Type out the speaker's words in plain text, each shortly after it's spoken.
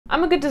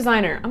I'm a good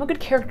designer. I'm a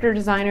good character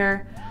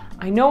designer.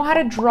 I know how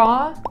to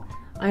draw.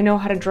 I know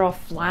how to draw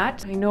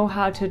flat. I know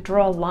how to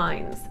draw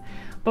lines.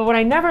 But what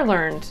I never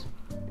learned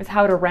is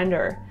how to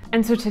render.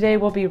 And so today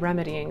we'll be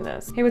remedying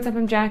this. Hey, what's up?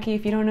 I'm Jackie.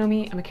 If you don't know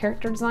me, I'm a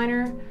character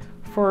designer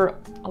for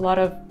a lot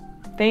of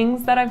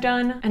things that I've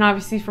done. And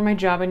obviously for my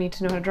job, I need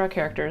to know how to draw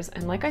characters.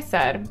 And like I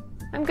said,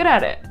 I'm good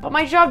at it. But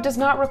my job does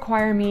not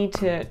require me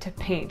to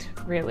paint,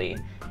 really.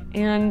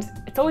 And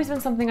it's always been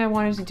something I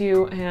wanted to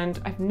do, and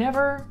I've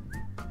never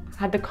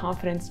had the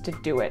confidence to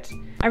do it.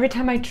 Every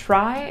time I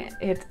try,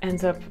 it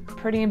ends up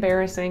pretty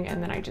embarrassing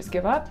and then I just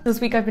give up.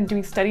 This week I've been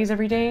doing studies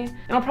every day,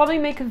 and I'll probably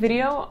make a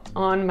video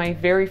on my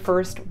very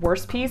first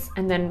worst piece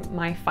and then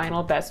my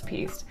final best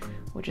piece,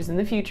 which is in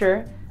the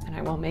future, and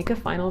I will make a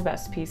final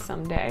best piece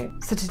someday.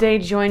 So today,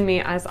 join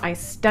me as I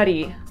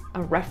study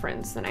a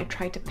reference and I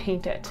tried to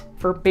paint it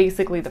for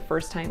basically the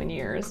first time in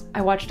years.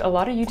 I watched a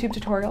lot of YouTube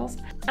tutorials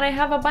and I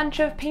have a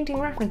bunch of painting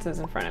references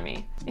in front of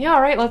me. Yeah,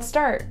 all right, let's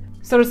start.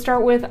 So to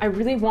start with, I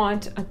really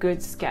want a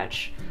good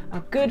sketch.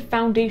 A good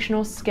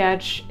foundational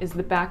sketch is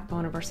the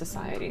backbone of our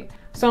society.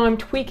 So I'm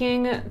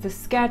tweaking the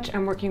sketch.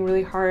 I'm working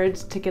really hard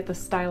to get the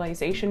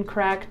stylization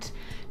correct,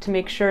 to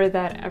make sure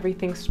that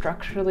everything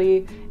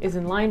structurally is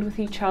in line with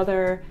each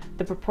other,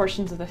 the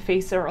proportions of the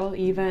face are all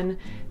even,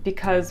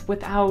 because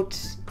without,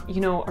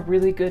 you know, a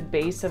really good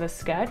base of a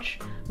sketch,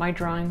 my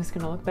drawing is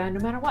gonna look bad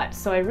no matter what.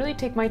 So I really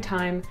take my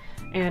time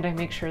and I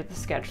make sure the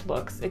sketch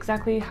looks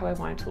exactly how I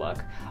want it to look.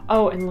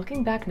 Oh, and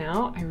looking back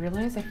now, I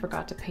realized I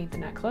forgot to paint the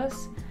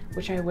necklace,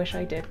 which I wish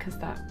I did because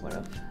that would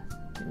have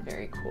been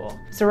very cool.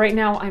 So right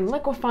now I'm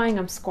liquefying,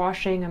 I'm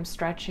squashing, I'm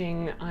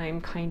stretching,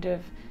 I'm kind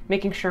of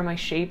making sure my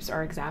shapes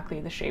are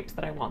exactly the shapes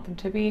that I want them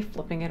to be,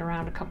 flipping it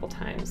around a couple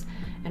times.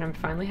 And I'm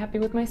finally happy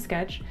with my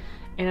sketch.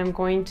 And I'm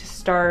going to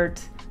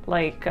start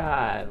like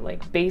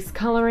base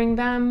coloring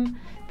them,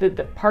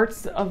 the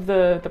parts of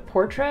the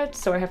portrait.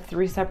 So I have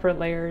 3 separate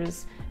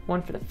layers,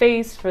 one for the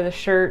face, for the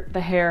shirt,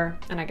 the hair,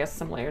 and I guess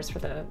some layers for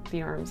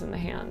the arms and the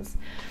hands.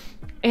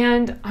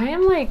 And I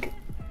am like,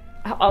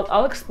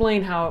 I'll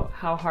explain how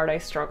hard I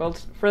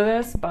struggled for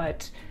this,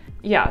 but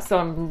yeah, so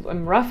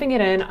I'm roughing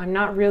it in. I'm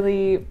not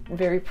really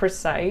very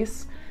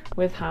precise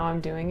with how I'm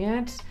doing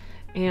it.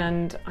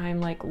 And I'm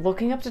like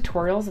looking up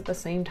tutorials at the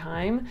same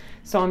time.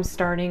 So I'm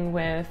starting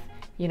with,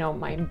 you know,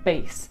 my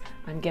base.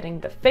 I'm getting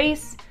the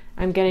face,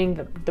 I'm getting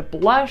the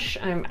blush,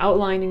 I'm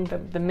outlining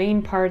the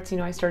main parts. You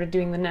know, I started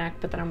doing the neck,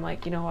 but then I'm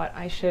like, you know what,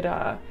 I should,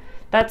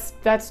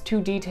 that's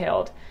too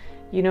detailed.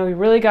 You know, you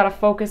really got to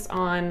focus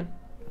on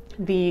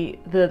the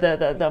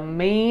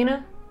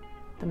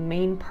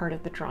main part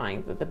of the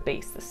drawing, the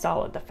base, the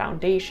solid, the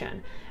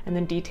foundation, and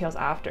then details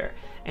after.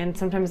 And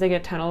sometimes I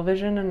get tunnel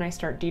vision and I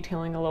start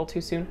detailing a little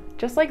too soon,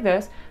 just like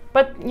this.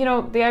 But you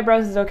know, the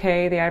eyebrows is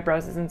okay. The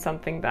eyebrows isn't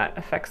something that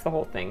affects the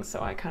whole thing,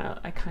 so I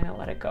kind of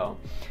let it go.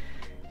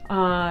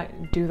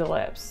 Do the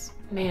lips,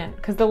 man,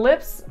 because the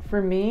lips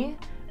for me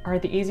are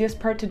the easiest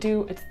part to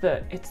do. It's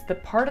the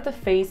part of the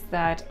face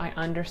that I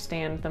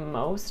understand the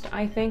most.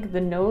 I think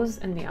the nose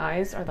and the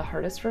eyes are the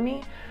hardest for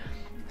me.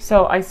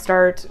 So I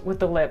start with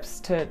the lips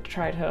to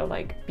try to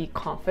like be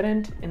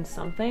confident in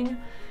something.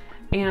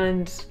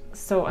 And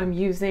so I'm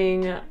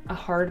using a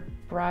hard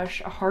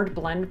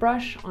blend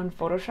brush on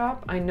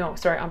Photoshop.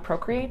 On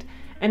Procreate.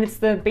 And it's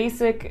the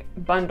basic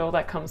bundle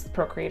that comes with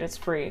Procreate, it's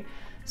free.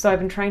 So I've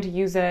been trying to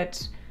use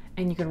it,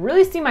 and you can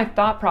really see my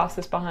thought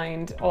process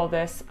behind all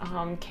this,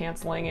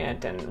 canceling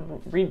it and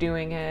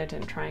redoing it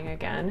and trying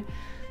again.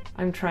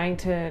 I'm trying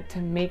to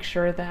make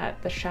sure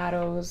that the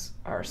shadows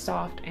are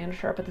soft and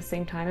sharp at the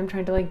same time. I'm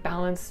trying to like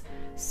balance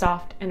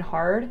soft and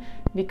hard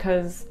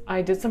because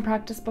I did some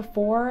practice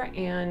before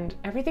and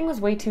everything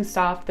was way too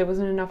soft. There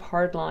wasn't enough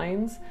hard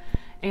lines,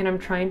 and I'm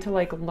trying to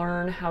like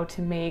learn how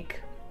to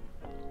make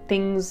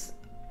things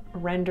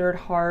rendered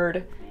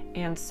hard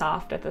and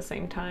soft at the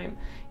same time,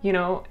 you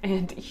know.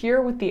 And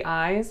here with the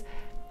eyes,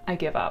 I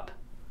give up.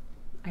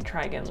 I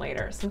try again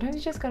later. Sometimes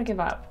you just gotta give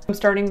up. I'm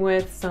starting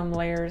with some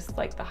layers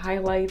like the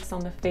highlights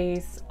on the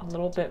face, a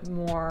little bit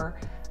more,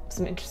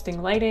 some interesting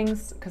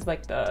lightings, because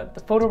like the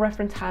photo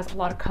reference has a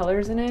lot of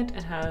colors in it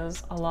and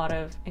has a lot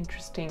of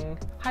interesting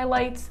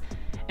highlights.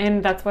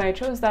 And that's why I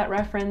chose that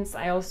reference.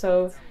 I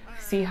also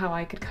see how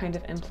I could kind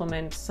of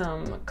implement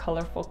some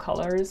colorful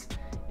colors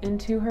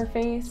into her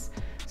face.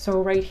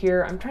 So right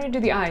here, I'm trying to do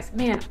the eyes.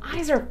 Man,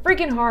 eyes are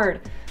freaking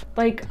hard.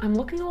 Like, I'm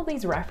looking at all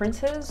these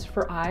references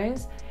for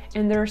eyes,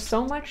 and there's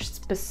so much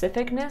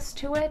specificness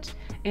to it.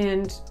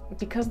 And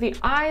because the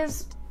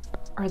eyes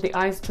are the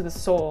eyes to the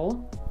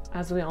soul,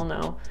 as we all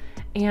know,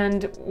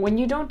 and when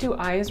you don't do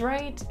eyes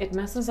right, it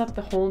messes up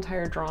the whole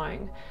entire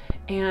drawing.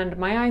 And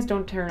my eyes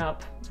don't turn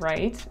up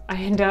right. I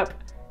end up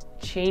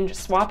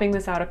swapping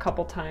this out a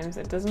couple times.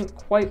 It doesn't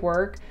quite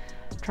work.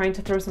 Trying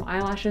to throw some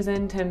eyelashes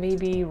in to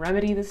maybe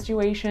remedy the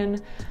situation,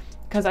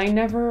 because I've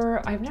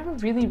never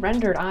really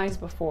rendered eyes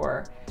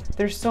before.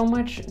 There's so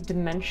much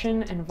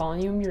dimension and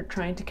volume you're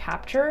trying to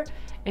capture,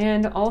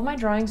 and all of my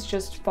drawings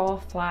just fall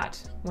flat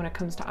when it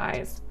comes to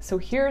eyes. So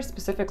here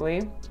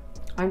specifically,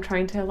 I'm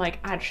trying to like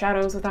add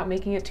shadows without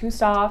making it too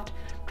soft,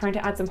 trying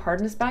to add some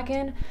hardness back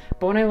in,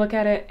 but when I look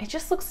at it, it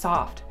just looks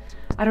soft.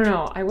 I don't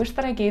know, I wish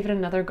that I gave it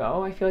another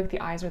go. I feel like the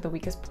eyes are the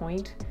weakest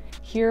point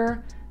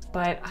here,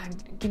 but I'm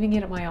giving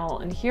it my all.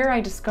 And here I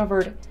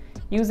discovered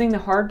using the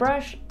hard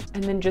brush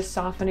and then just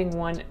softening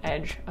one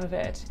edge of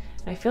it.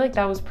 And I feel like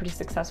that was pretty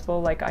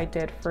successful, like I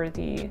did for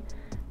the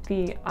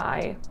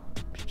eye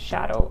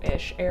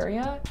shadow-ish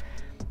area.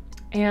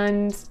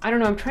 And I don't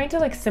know, I'm trying to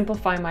like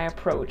simplify my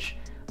approach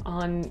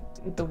on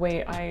the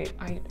way I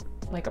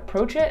like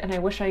approach it, and I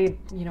wish I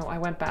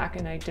went back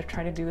and I did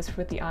try to do this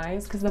with the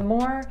eyes, because the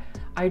more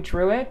I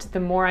drew it, the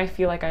more I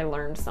feel like I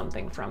learned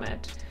something from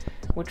it,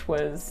 which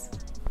was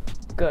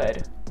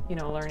good, you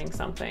know, learning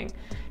something.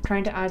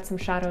 Trying to add some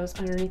shadows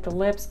underneath the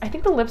lips. I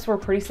think the lips were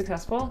pretty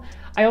successful.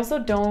 I also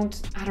I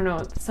don't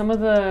know, some of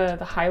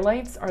the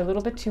highlights are a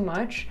little bit too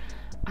much.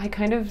 I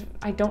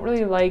don't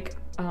really like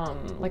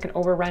an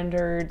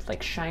over-rendered,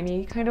 like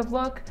shiny kind of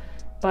look,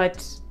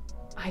 but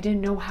I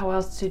didn't know how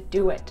else to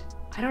do it.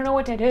 I don't know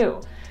what to do.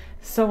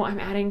 So I'm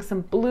adding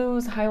some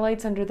blues,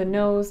 highlights under the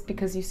nose,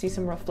 because you see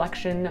some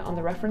reflection on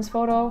the reference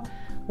photo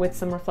with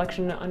some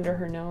reflection under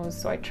her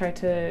nose. So I tried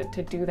to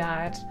do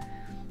that.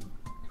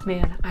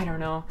 Man, I don't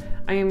know.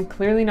 I am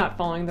clearly not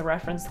following the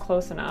reference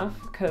close enough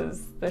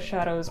because the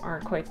shadows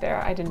aren't quite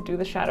there. I didn't do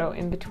the shadow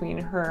in between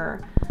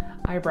her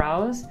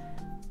eyebrows.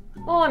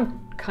 Well,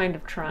 I'm kind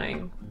of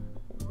trying.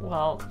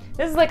 Well,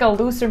 this is like a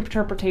loose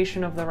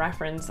interpretation of the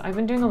reference. I've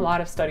been doing a lot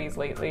of studies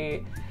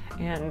lately,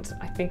 and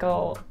I think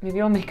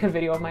maybe I'll make a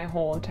video of my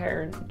whole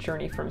entire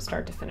journey from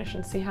start to finish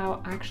and see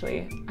how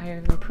actually I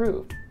have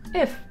improved,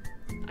 if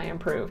I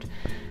improved.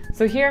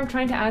 So here I'm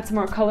trying to add some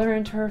more color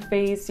into her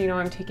face. You know,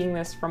 I'm taking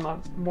this from a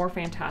more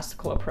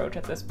fantastical approach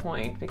at this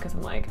point, because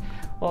I'm like,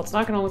 well, it's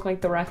not gonna look like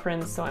the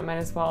reference, so I might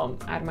as well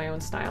add my own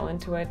style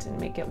into it and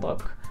make it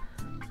look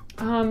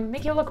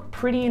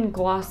pretty and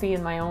glossy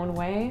in my own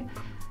way.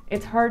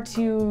 It's hard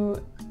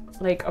to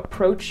like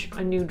approach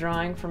a new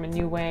drawing from a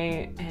new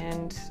way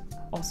and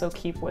also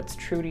keep what's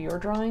true to your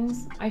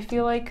drawings, I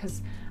feel like,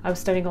 because I was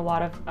studying a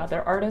lot of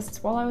other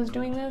artists while I was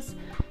doing this.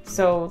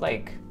 So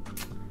like,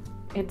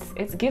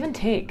 it's give and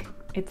take.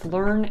 It's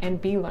learn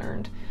and be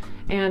learned.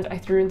 And I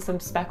threw in some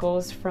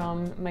speckles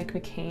from Mike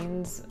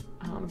McCain's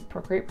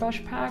Procreate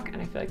brush pack,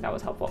 and I feel like that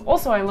was helpful.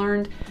 Also, I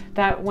learned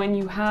that when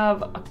you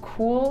have a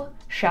cool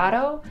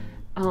shadow,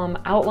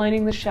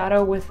 outlining the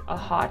shadow with a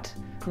hot,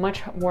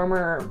 much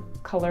warmer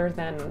color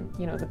than,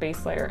 you know, the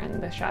base layer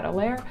and the shadow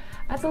layer,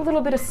 adds a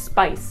little bit of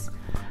spice,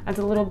 adds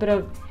a little bit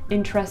of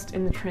interest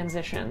in the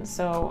transition.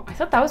 So I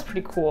thought that was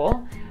pretty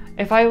cool.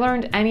 If I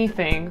learned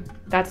anything,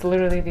 that's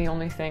literally the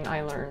only thing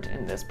I learned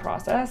in this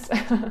process.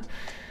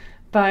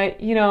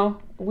 But, you know,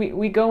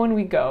 we go and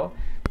we go.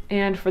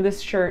 And for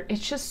this shirt,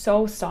 it's just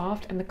so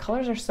soft and the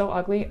colors are so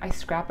ugly. I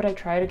scrap it, I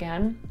try it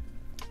again.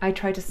 I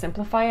try to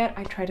simplify it.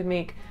 I try to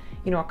make,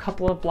 you know, a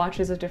couple of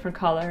blotches of different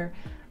color,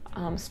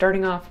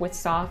 starting off with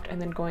soft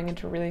and then going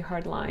into really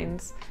hard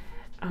lines.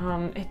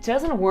 It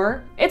doesn't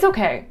work. It's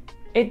okay.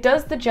 It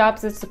does the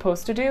jobs it's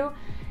supposed to do,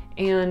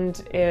 and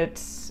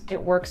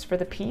it works for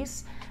the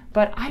piece,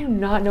 but I do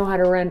not know how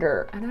to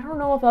render, and I don't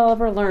know if I'll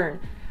ever learn.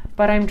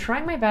 But I'm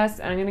trying my best,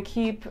 and I'm gonna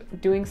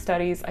keep doing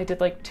studies. I did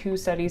like 2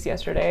 studies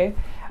yesterday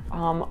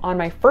on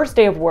my first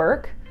day of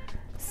work.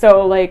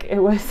 So like it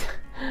was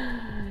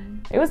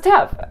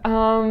tough,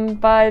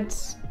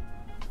 but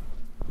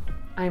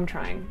I'm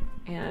trying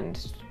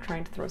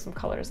to throw some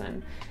colors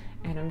in.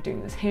 And I'm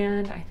doing this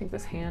hand. I think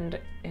this hand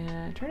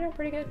turned out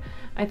pretty good.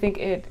 I think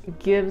it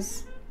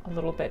gives a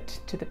little bit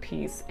to the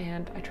piece,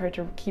 and I tried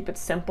to keep it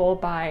simple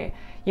by,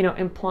 you know,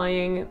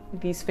 implying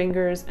these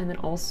fingers and then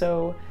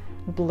also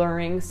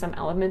blurring some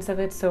elements of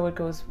it so it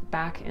goes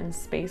back in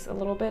space a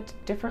little bit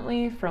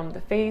differently from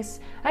the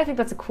face. I think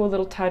that's a cool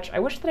little touch. I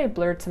wish that I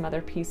blurred some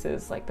other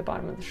pieces, like the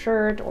bottom of the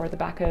shirt or the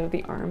back of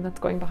the arm that's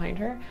going behind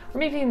her, or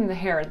maybe even the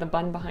hair, the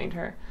bun behind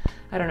her.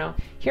 I don't know.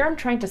 Here I'm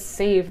trying to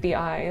save the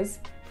eyes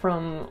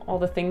from all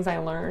the things I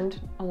learned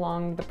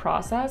along the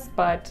process,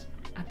 but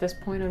at this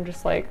point I'm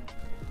just like,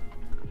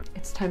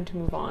 it's time to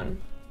move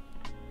on.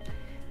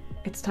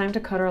 It's time to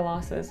cut our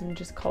losses and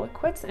just call it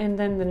quits, and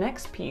then the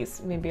next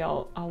piece, maybe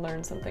I'll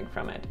learn something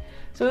from it.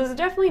 So this is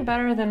definitely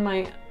better than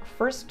my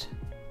first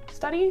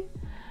study,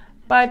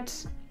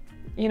 but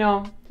you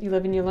know, you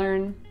live and you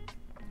learn,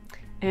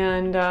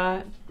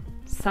 and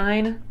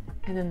sign,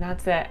 and then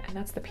that's it, and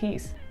that's the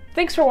piece.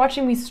 Thanks for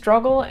watching me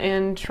struggle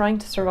and trying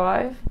to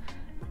survive,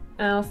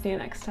 and I'll see you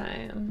next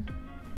time.